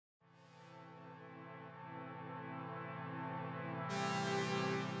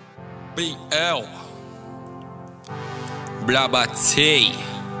BL Blabz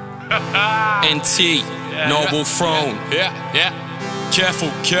NT Noble Throne. Yeah. Careful.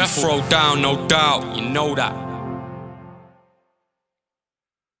 Throw down, no doubt. You know that.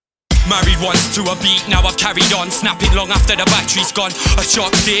 Married once to a beat, now I've carried on, snapping long after the battery's gone. A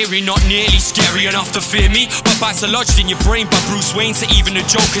shock theory, not nearly scary enough to fear me, but bites are lodged in your brain by Bruce Wayne, so even the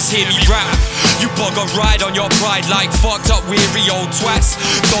jokers hear me rap. You bug a ride on your pride like fucked up weary old twats.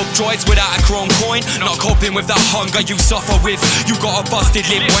 Dope droids without a chrome coin, not coping with that hunger you suffer with. You got a busted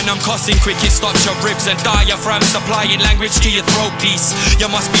lip when I'm cussing quick, it stops your ribs and diaphragm supplying language to your throat piece. You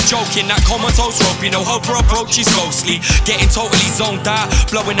must be joking, that comatose rope, you know, hope her approach is ghostly. Getting totally zoned out,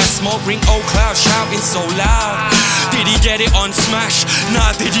 blowing that smoke ring, old cloud shouting so loud. Did he get it on smash?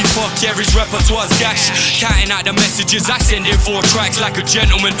 Nah, did he fuck? Yeah, his repertoire's gash. Counting out the messages, I send in 4 tracks like a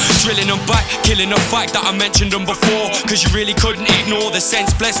gentleman, drilling them back, killing the fact that I mentioned them before. Cause you really couldn't ignore the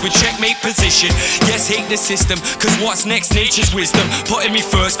sense blessed with checkmate position. Yes, hate the system, cause what's next? Nature's wisdom, putting me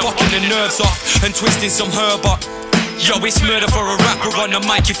first, fucking the nerves off and twisting some herb up. Yo, it's murder for a rapper on the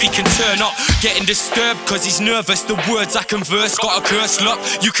mic if he can turn up. Getting disturbed cause he's nervous, the words I converse. Got a curse luck,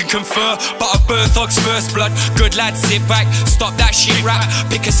 you can confer, but I burn thugs first blood. Good lad, sit back, stop that shit rap.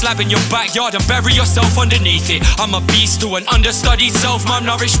 Pick a slab in your backyard and bury yourself underneath it. I'm a beast to an understudied self,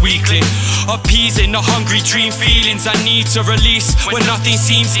 malnourished weakling. Appeasing the hungry dream feelings I need to release when nothing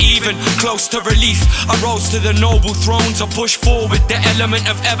seems even close to relief. I rose to the noble throne to push forward the element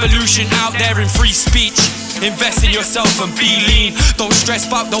of evolution out there in free speech. Invest in yourself and be lean. Don't stress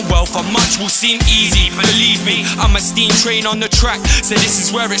about the wealth, or much will seem easy. Believe me, I'm a steam train on the track, so this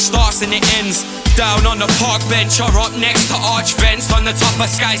is where it starts and it ends. Down on the park bench or up next to arch vents, on the top of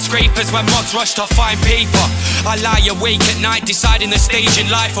skyscrapers where mobs rush to find paper. I lie awake at night deciding the stage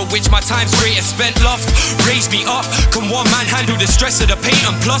in life for which my time's greatest spent. Love, raise me up. Can one man handle the stress of the pain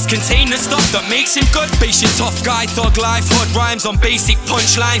and plus contain the stuff that makes him good? Patient, tough guy, thug life, hot rhymes on basic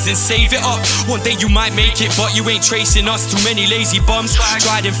punchlines and save it up. One day you might make it, but you ain't tracing us. Too many lazy bums,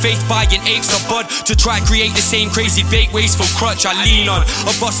 tried in faith buying apes or bud to try create the same crazy bait wasteful crutch I lean on.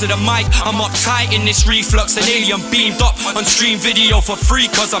 A bust of the mic, I'm uptight in this reflux, an alien beamed up on stream video for free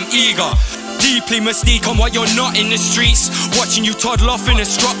cause I'm eager. Deeply mystique on what you're not in the streets. Watching you toddle off in a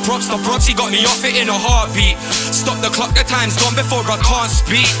struck props, the props, he got me off it in a heartbeat. Stop the clock, the time's gone before I can't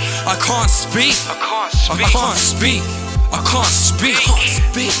speak. I can't speak. I can't speak. I can't speak. I can't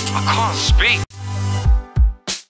speak. I can't speak.